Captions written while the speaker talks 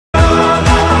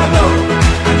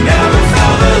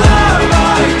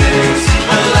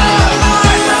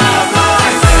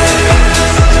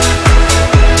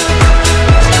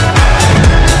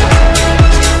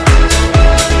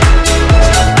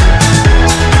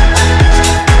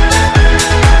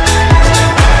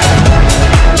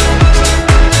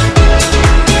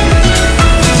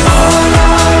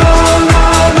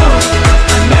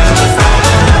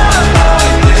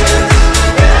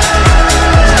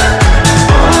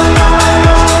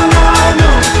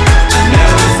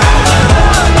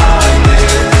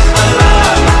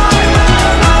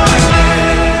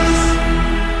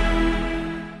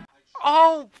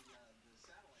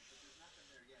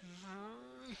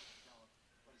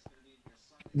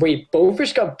Wait,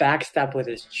 Bowfish got backstabbed with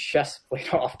his chest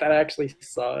plate off. That actually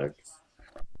sucks.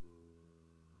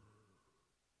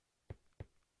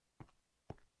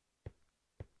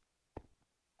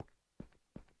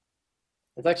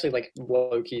 It's actually like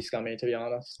low-key scummy, to be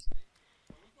honest.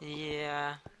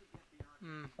 Yeah.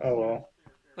 Hmm. Oh well.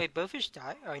 Wait, Bowfish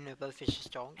died? Oh no, Bowfish is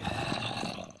strong.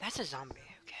 That's a zombie.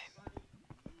 Okay.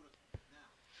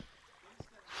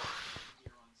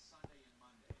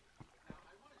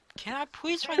 Can I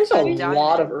please find There's a a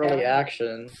lot diamond? of early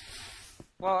action.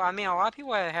 Well, I mean, a lot of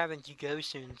people are having to go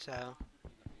soon, so.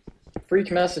 Freak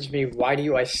messaged me, why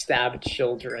do I stab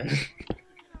children?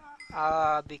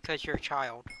 Because you're a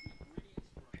child.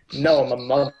 No, I'm a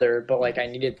mother, but like I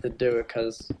needed to do it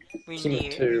because We team of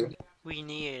need two. we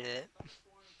needed it.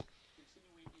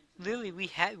 Literally,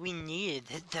 we needed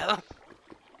it though.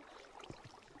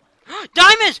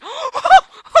 Diamonds!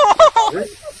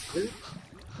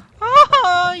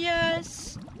 Oh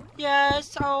yes,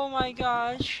 yes. Oh my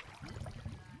gosh.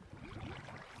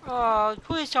 Oh,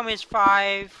 please tell me it's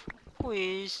 5.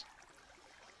 Please.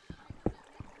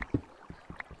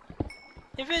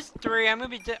 If it's 3, I'm gonna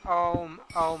be oh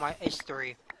my, it's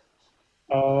 3.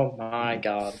 Oh my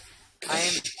god. I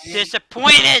am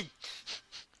disappointed.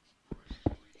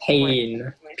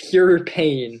 Pain. Pure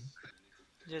pain.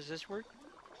 Does this work?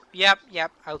 Yep,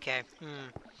 okay.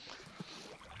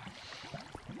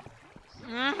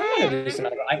 I'm gonna do some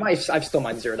I've still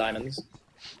mined 0 diamonds.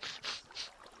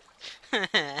 The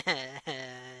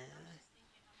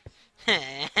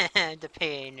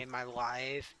pain in my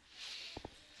life.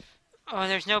 Oh,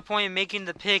 there's no point in making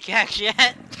the pickaxe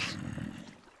yet.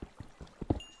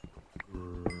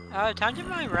 Time to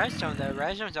mine redstone though.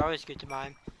 Redstone's always good to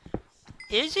mine.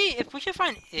 Izzy, if we could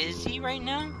find Izzy right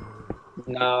now.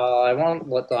 No, I want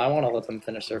to let them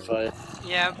finish their fight.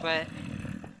 Yeah, but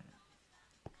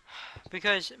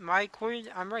because my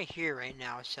cord, I'm right here right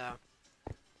now, so.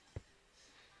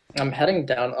 I'm heading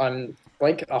down. I'm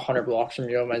like 100 blocks from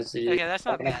you on my Z. Okay, that's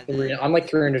not bad. I'm like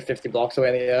 350 blocks away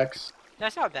on the X.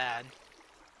 That's not bad.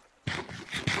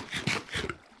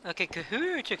 Okay,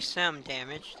 Kahuru took some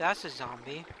damage. That's a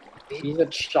zombie. He's a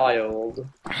child.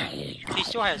 He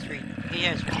still has he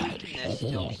has weakness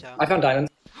still, so. I found diamonds.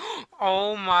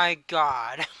 Oh my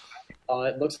god.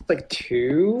 It looks like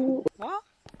 2. What?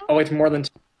 Oh, it's more than 2.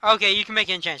 Okay, you can make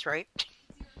enchants, right?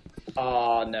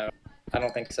 No. I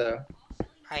don't think so.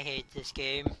 I hate this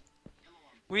game.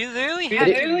 We literally had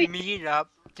to meet up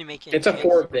to make enchants. It's a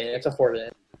 4-bin. It's a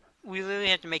 4-bin. We literally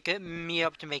have to meet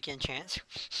up to make enchants.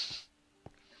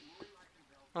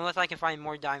 Unless I can find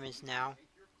more diamonds now.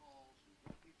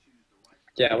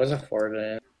 Yeah, it was a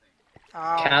 4-bin.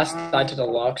 Oh. Cast died to the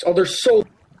locks. Oh, they're so...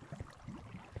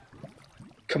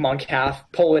 Come on, Calf.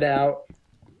 Pull it out.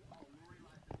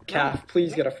 Calf,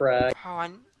 please get a frag. Oh,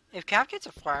 if Calf gets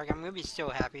a flag, I'm gonna be so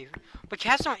happy. But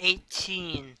Calf's on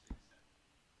 18.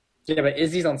 Yeah, but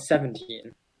Izzy's on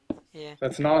 17. Yeah.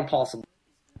 That's not impossible.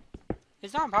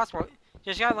 It's not impossible.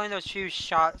 Just gotta land those 2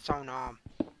 shots on,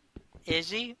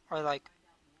 Izzy, or like...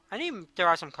 I need to throw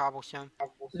out some cobblestone.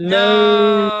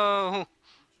 No!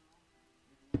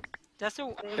 That's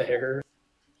a... Fair.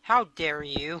 How dare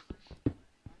you?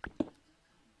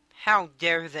 How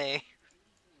dare they?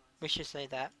 We should say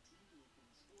that.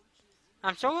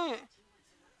 I'm so...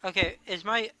 Okay, is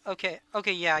my... Okay,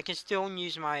 yeah, I can still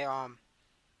use my,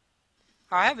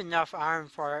 I have enough iron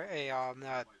for a,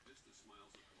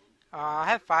 I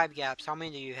have 5 gaps. How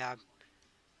many do you have?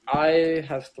 I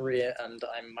have 3, and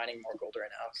I'm mining more gold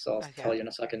right now, so I'll tell you in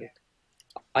a second.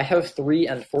 I have 3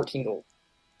 and 14 gold.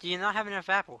 Do you not have enough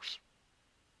apples?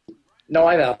 No,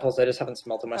 I have apples. I just haven't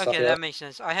smelted my stuff yet. Okay, that makes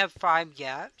sense. I have 5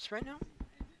 gaps right now.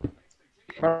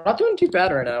 We're not doing too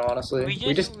bad right now, honestly.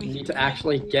 We just need to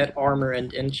actually get armor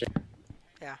and enchant.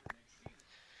 Yeah.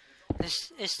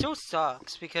 It still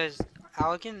sucks because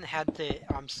Allegan had the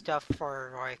stuff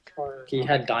for like. He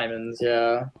had diamonds,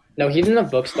 yeah. No, he didn't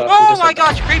have book stuff. Oh my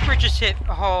gosh! Creeper just hit.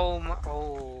 Oh my.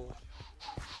 Oh.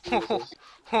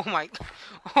 Oh my.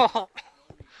 Oh.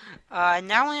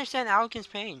 Now I understand Allegan's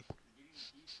pain.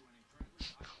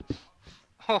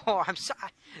 Oh, I'm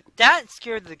sorry. That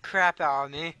scared the crap out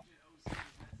of me.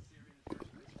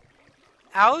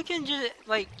 Allegan just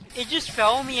like it just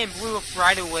fell on me and blew up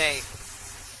right away.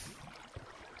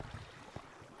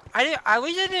 At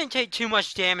least I didn't take too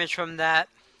much damage from that.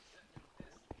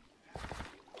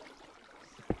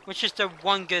 Which is the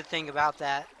one good thing about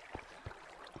that.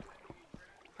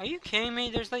 Are you kidding me?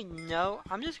 There's like no...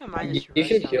 I'm just gonna mine this. You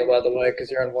should heal, by the way,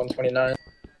 because you're on 129.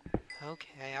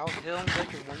 Okay, I'll heal him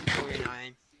back at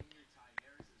 149.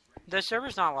 The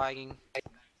server's not lagging.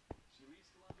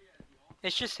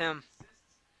 It's just him.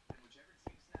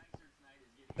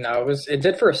 No, it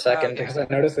did for a second Okay. because I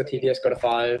noticed the TDS go to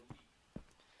 5.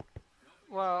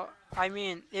 Well, I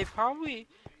mean, it probably,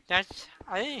 I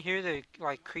didn't hear the,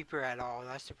 like, creeper at all.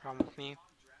 That's the problem with me.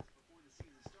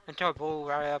 Until it blew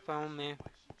right up on me.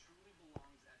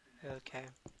 Okay.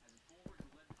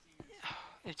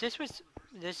 If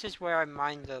this is where I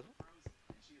mine the...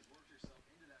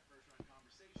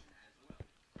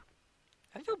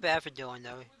 I feel bad for Dylan,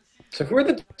 though. So who are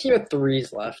the team of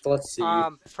 3s left? Let's see.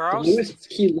 Frost. Blues,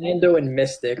 Key, Lando, and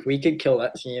Mystic. We could kill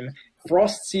that team.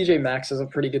 Frost, CJ, Max is a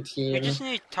pretty good team. We just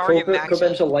need to target Max.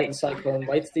 Cobencha, Light, and Cyclone.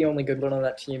 Light's the only good one on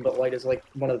that team, but Light is like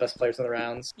one of the best players in the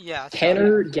rounds. Yeah.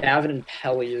 Tanner, Gavin, and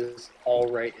Pelly is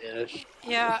alright-ish.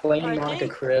 Yeah. Flame, Monica,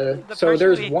 Crit. So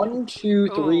there's 1, 2,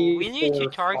 3, we need 4, to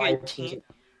target 5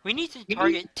 We need to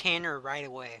target Tanner right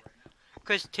away.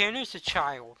 Because Tanner's a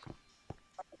child.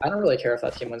 I don't really care if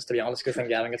that team wins, to be honest, because then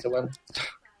Gavin gets a win.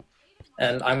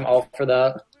 And I'm all for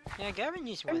that. Yeah, Gavin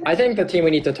needs to win. I think the team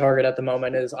we need to target at the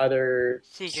moment is either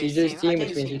CJ's team,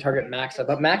 which means you target Maxa.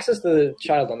 But Max is the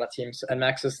child on that team, and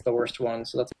Max is the worst one,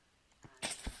 so that's...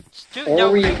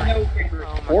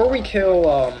 Or we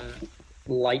kill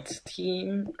Light's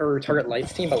team, or target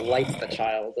Light's team, but Light's the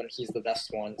child, and he's the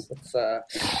best one, so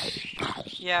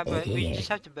that's... Yeah, but we just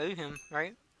have to boo him,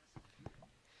 right?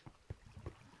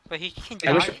 But he can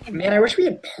die. I wish we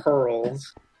had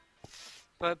pearls.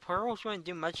 But pearls wouldn't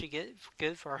do much to get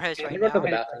good for us right now. Go to the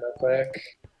bathroom real quick.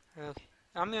 Okay,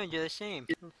 I'm gonna do the same.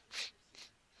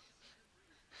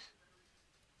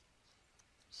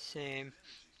 Same.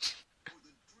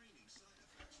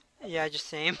 Yeah, just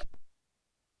same.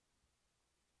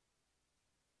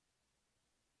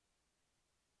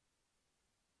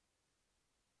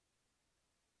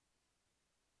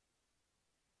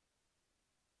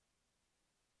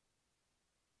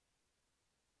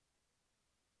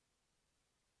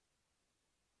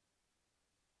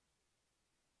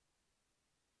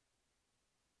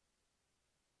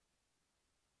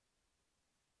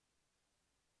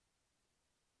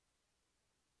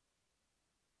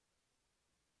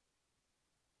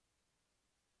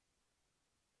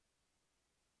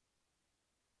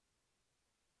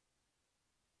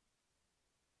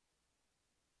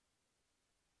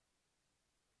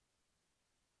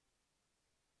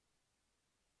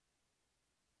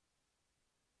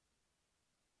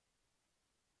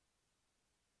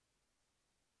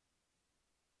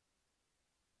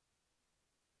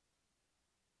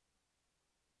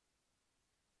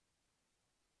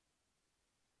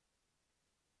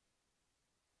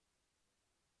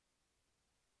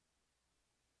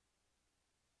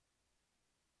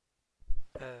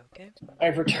 Okay.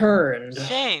 I've returned.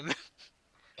 Same.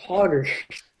 Hogger.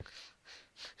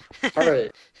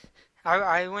 Alright.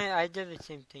 I did the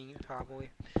same thing, probably.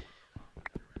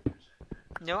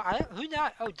 No, who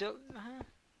died? Oh,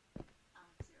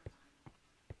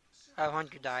 oh,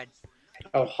 Hunter died.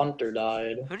 Oh, Hunter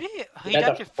died. He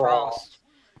died to Frost.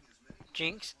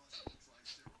 Jinx.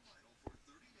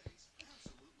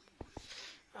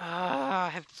 I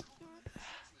have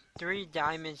 3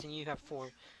 diamonds and you have 4.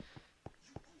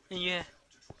 And yeah.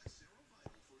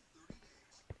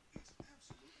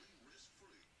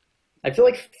 I feel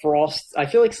like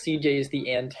CJ is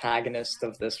the antagonist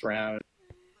of this round.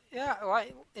 Yeah, well,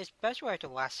 especially after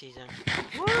last season.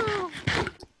 Woo!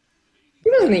 He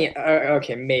wasn't the...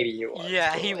 okay, maybe he was.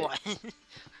 Yeah, he was.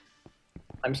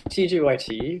 I'm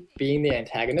CJYT, being the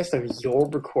antagonist of your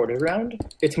recorded round?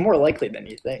 It's more likely than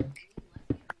you think.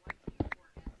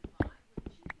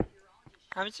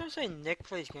 I was gonna say Nick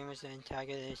plays game as the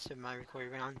antagonist of my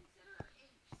recorded round.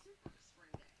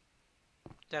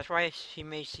 That's why he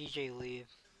made CJ leave.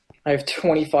 I have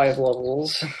 25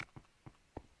 levels.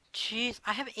 Jeez,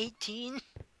 I have 18.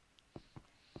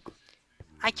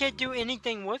 I can't do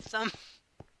anything with them.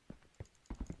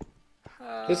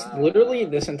 Just literally,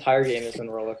 this entire game is in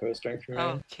roller coastering for me.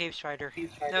 Oh, Cave Spider.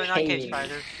 No, not Cave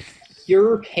Spider.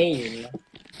 Pure pain.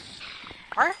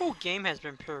 Our whole game has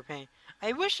been pure pain.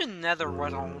 I wish the nether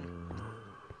was on.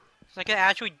 So I could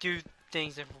actually do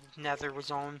things if nether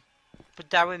was on. But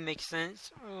that would make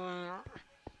sense. Well,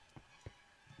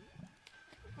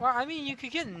 I mean, you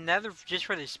could get nether just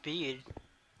for the speed.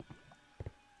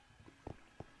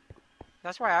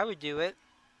 That's why I would do it.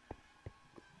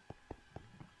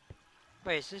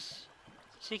 Wait, is this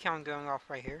sea count going off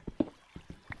right here?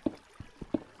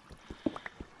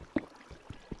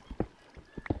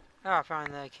 Oh, I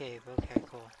found the cave. Okay,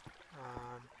 cool.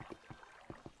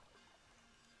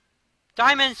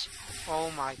 Diamonds!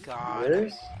 Oh my god.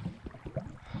 Yours?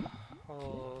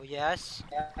 Oh, yes.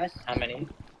 How many?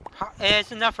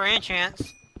 It's enough for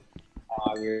enchants.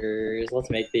 Yours. Let's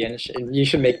make the enchant. You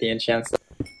should make the enchants.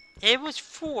 It was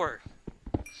 4.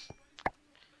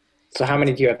 So how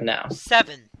many do you have now?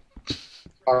 7.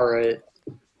 Alright.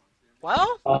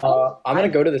 Well, I'm gonna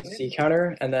go to the sea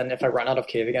counter, and then if I run out of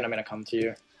cave again, I'm gonna come to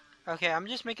you. okay, I'm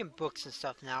just making books and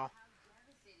stuff now.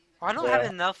 I don't have Yeah.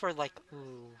 enough for like,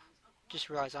 ooh, just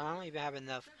realized I don't even have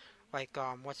enough, like,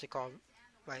 what's it called?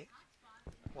 Like,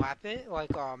 lapis?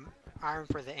 Like, iron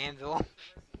for the anvil.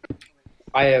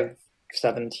 I have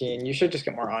 17. You should just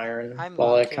get more iron I'm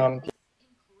while I low, too. come.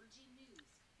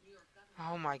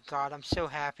 Oh my god, I'm so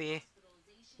happy.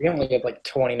 We only have like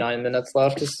 29 minutes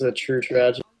left. This is a true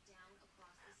tragedy.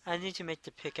 I need to make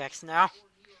the pickaxe now.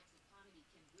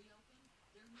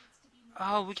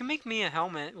 Oh, we can make me a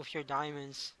helmet with your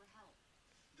diamonds.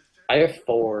 I have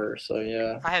 4, so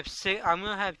yeah. I have 6. I'm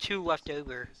gonna have 2 left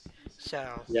over.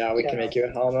 So Yeah, we can make you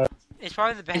a helmet. it's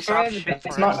probably the best option for It's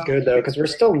us. not good though, because we're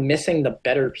still missing the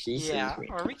better pieces. Yeah,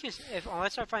 or we could,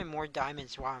 unless I find more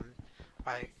diamonds while I'm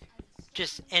like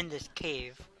just in this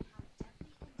cave.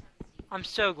 I'm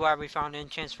so glad we found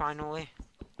enchants finally.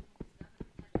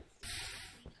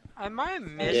 I might have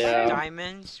missed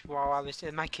diamonds while I was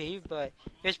in my cave, but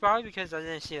it's probably because I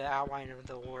didn't see the outline of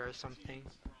the ore or something.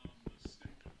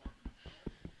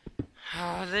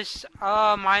 Oh, this,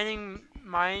 mining.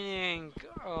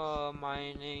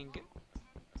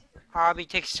 Hobby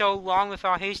takes so long with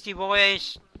our hasty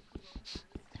boys.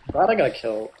 Glad I got a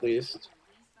kill, at least.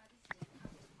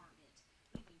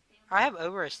 I have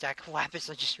over a stack of lapis,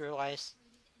 I just realized.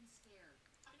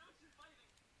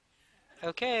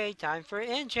 Okay, time for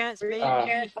enchants, baby.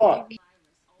 Fuck.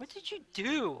 What did you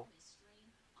do?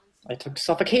 I took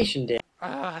suffocation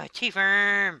damage.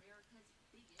 T-firm.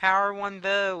 Power 1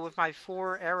 bow with my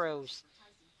 4 arrows.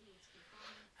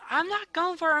 I'm not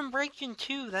going for Unbreaking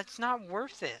 2. That's not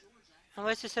worth it.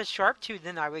 Unless it says Sharp 2,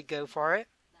 then I would go for it.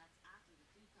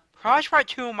 Frostbite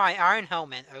 2 on my iron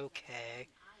helmet. Okay.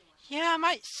 Yeah, I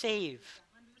might save.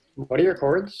 What are your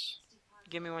chords?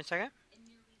 Give me 1 second.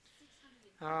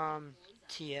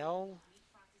 TL.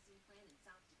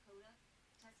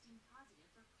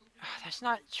 That's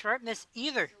not sharpness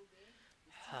either.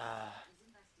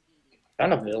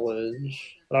 Found a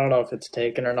village. I don't know if it's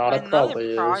taken or not. It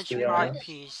probably is, to be honest.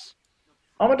 Piece.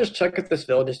 I'm gonna just check if this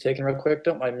village is taken real quick.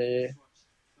 Don't mind me.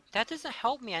 That doesn't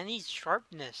help me. I need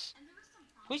sharpness.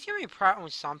 Please give me prot on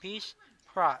some piece.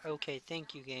 Prot. Okay,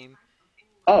 thank you, game.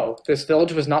 Oh, this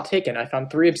village was not taken. I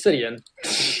found 3 obsidian.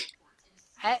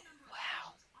 Wow.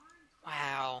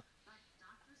 Wow.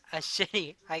 A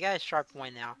city. I got a sharp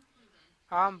one now.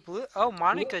 Blue. Oh,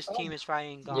 Monica's team is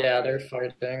fighting. Yeah, they're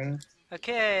fighting.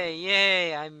 Okay,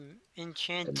 yay! I'm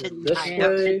enchanted. This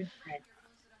way.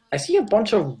 I see a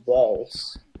bunch of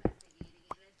walls.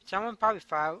 Someone probably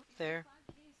fought there.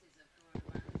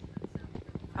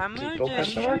 I'm gonna People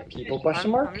question mark? People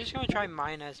question mark? I'm just gonna try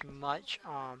mine as much.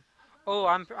 Oh,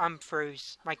 I'm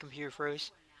froze. My computer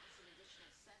froze.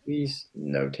 Please,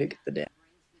 no, take the damn.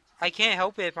 I can't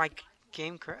help it if my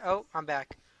game. Oh, I'm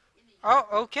back. Oh,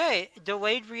 okay.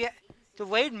 Delayed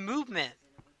movement.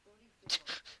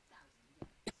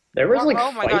 There was like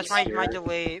oh my gosh, my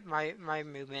here. my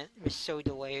movement was so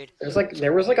delayed.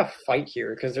 There was like a fight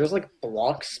here because there's like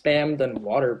blocks spammed and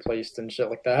water placed and shit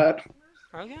like that.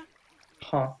 Okay.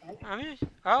 Huh.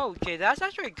 Oh, okay, that's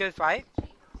actually a good fight.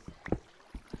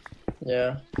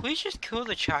 Yeah. Please just kill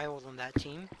the child on that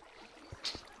team.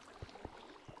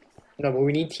 No, but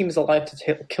we need teams alive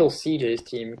to kill CJ's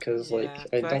team because like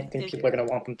I don't think people are gonna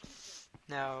want them.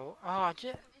 No. Oh,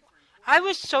 I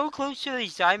was so close to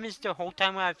these diamonds the whole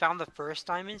time when I found the first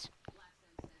diamonds.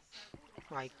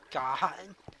 My god.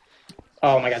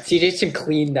 Oh my god, CJ's team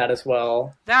cleaned that as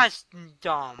well. That's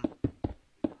dumb.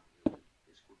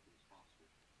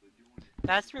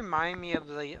 That's reminding me of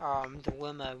the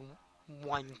Dilemma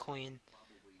 1 queen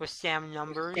with Sam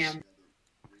numbers.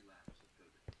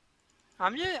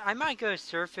 I might go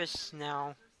surface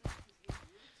now.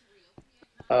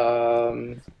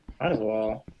 Might as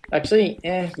well. Actually,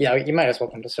 yeah, you might as well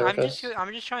come to surface.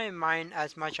 I'm just trying to mine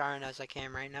as much iron as I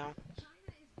can right now.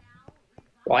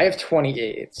 Well, I have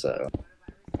 28, so.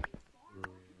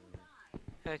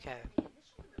 Okay.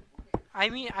 I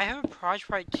mean, I have a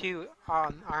Frostbite 2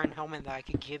 iron helmet that I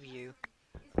could give you.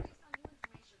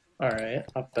 Alright,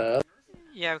 not bad.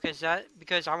 Yeah, because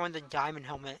I want the diamond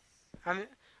helmet.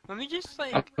 Let me just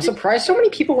like. I'm surprised so many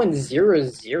people went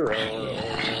 0-0.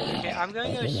 Okay, I'm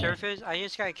gonna go surface. I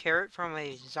just got a carrot from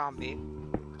a zombie.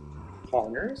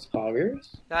 Poggers.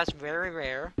 That's very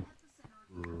rare.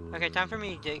 Okay, time for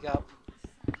me to dig up.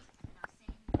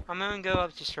 I'm gonna go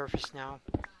up to surface now,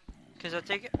 because I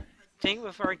think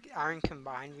with our iron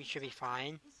combined, we should be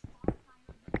fine.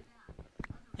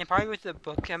 And probably with the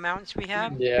book amounts we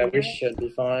have. Yeah, we should be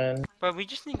fine. But we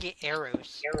just need to get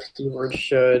arrows. Keyword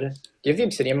should. Do you have the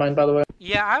obsidian mine, by the way?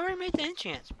 Yeah, I already made the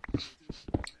enchants.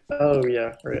 Oh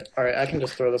yeah, right. All right, I can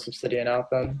just throw this obsidian out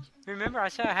then. Remember, I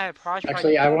said I had a project.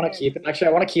 Actually, I want to keep it. Actually,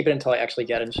 I want to keep it until I actually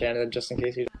get enchanted, just in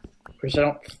case you. Which I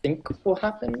don't think will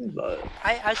happen, but.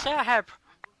 I said I had.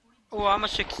 Oh, I'm gonna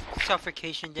stick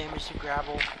suffocation damage to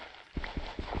gravel.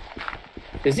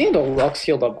 Busy and Deluxe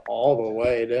healed up all the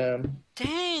way, damn.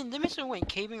 Dang, the missile went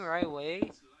caving right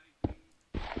away.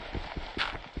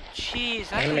 Jeez,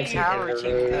 that's gonna a make some power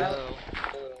team arrows. though.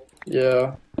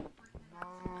 Yeah.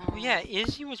 Oh yeah,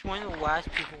 Izzy was one of the last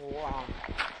people.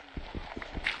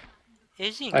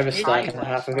 Izzy and I have a Izzy stack and a last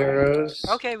half of time. arrows.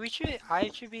 Okay, I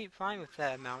should be fine with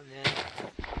that amount then.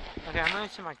 Okay, I'm going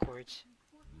to my chords.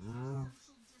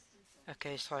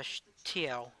 Okay, slash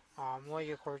TL. What are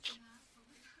your chords?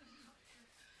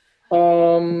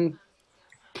 We'll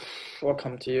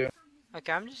come to you.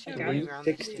 Okay, I'm just gonna be around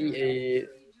this too. 368,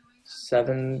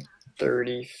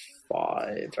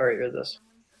 735. Alright, here's this.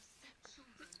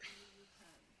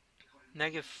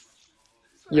 Negative.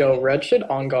 Yo, red should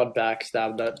on God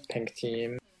backstab that pink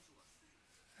team.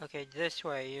 Okay, this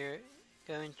way. You're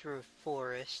going through a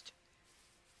forest.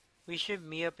 We should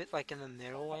meet up at like in the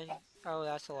middle. Oh,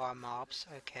 that's a lot of mobs.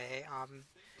 Okay,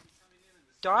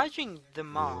 dodging the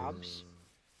mobs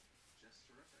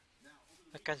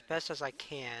like as best as I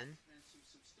can.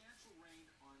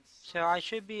 So I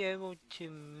should be able to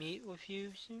meet with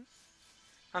you soon.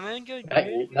 I'm gonna go.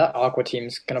 That aqua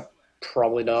team's gonna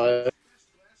probably die.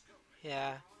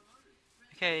 Yeah.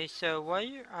 Okay, so what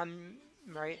you? I'm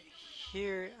right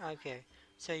here. Okay,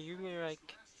 so you were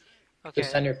like. Okay.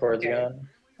 Just send your cords again.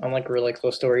 I'm like really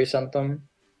close to where you sent them.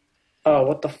 Oh,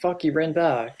 what the fuck? You ran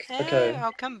back. Okay.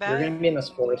 I'll come back. You're gonna be in this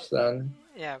forest then.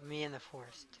 Yeah, me in the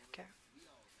forest. Okay.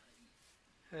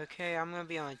 Okay, I'm gonna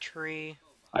be on a tree.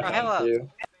 I found hello. you.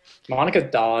 Monica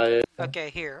died. Okay,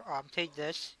 here. Take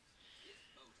this.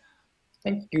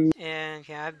 Thank you. And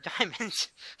can I have diamonds?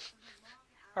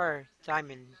 Or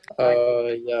diamond.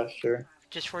 Yeah, sure.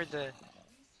 Just for the,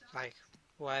 like,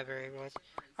 whatever it was.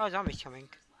 Oh, zombies coming.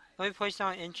 Let me place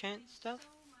down enchant stuff.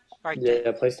 Right.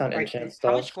 Yeah, place down enchant How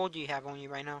stuff. much gold do you have on you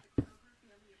right now?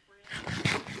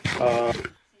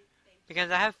 Because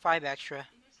I have 5 extra.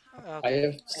 I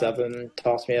have 7.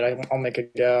 Toss me it. I'll make a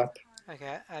gap.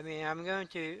 Okay. I mean, I'm going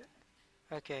to.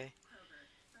 Okay.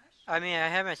 I mean, I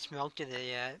haven't smelted it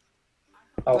yet.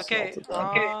 I'll Okay. smelt it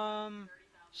then.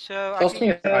 So. Toss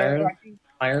me iron.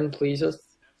 Iron, please.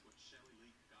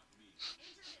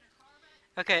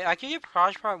 Okay, I can get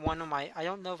Project 1 on my. I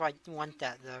don't know if I want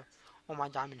that though. On my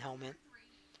diamond helmet.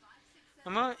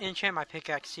 I'm gonna enchant my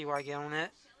pickaxe, see what I get on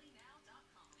it.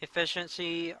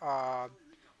 Efficiency, now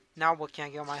what can I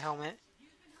get on my helmet?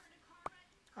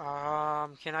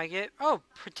 Can I get, oh,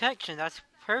 protection, that's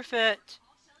perfect.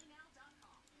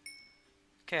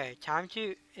 Okay, time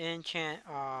to enchant,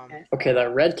 Okay,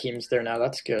 that red team's there now,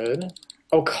 that's good.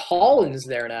 Oh, Colin's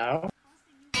there now.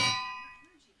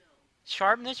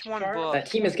 Sharpness 1 book. That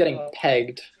team is getting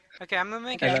pegged. Okay, I'm gonna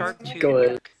make a sharp 2 good.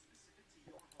 book.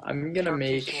 I'm gonna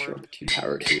make sharp 2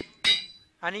 power 2.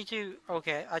 I need to,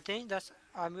 okay, I think that's,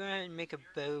 I'm gonna make a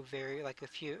bow very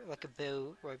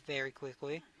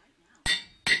quickly.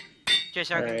 Just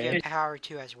so I can get power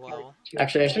 2 as well.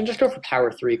 Actually, I should just go for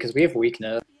power 3 because we have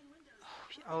weakness.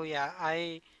 Oh yeah,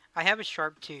 I have a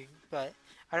sharp 2, but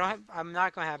I'm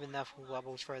not gonna have enough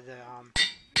levels for the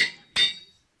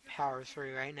power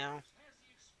 3 right now.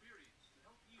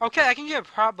 Okay, I can get a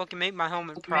prop book and make my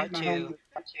helmet prop 2.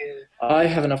 I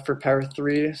have enough for power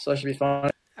 3, so I should be fine.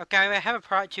 Okay, I have a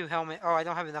prop 2 helmet. Oh, I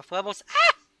don't have enough levels.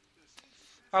 Ah!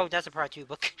 Oh, that's a prop 2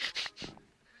 book.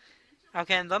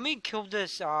 Okay, and let me kill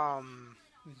this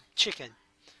chicken.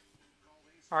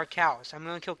 Or cows. I'm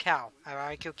gonna kill cow. I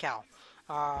already killed cow.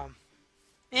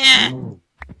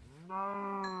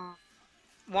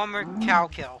 One more cow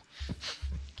kill.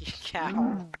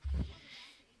 Cow.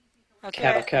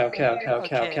 Okay. Cow.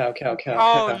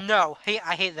 Oh no!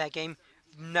 I hate that game.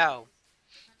 No.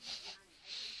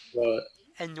 What?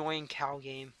 Annoying cow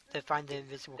game. To find the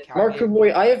invisible cow. Marco game.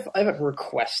 boy, I have a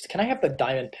request. Can I have the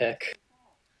diamond pick?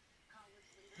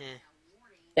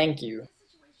 Thank you.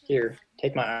 Here,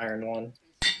 take my iron 1.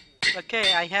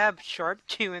 Okay, I have sharp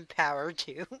 2 and power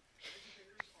 2.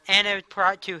 And a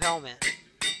prot 2 helmet.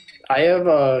 I have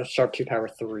a sharp 2 power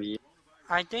 3.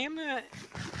 I think I'm gonna,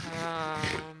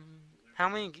 how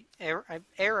many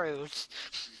arrows?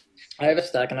 I have a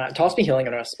stack, and toss me healing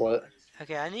and a split.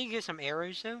 Okay, I need to get some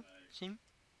arrows though. See?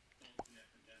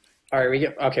 Alright, we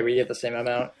get the same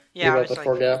amount. Yeah, we I got was the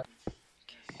 4 gap.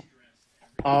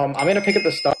 I'm gonna pick up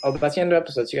the stuff. Oh, that's the end of the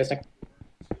episode. See you guys next.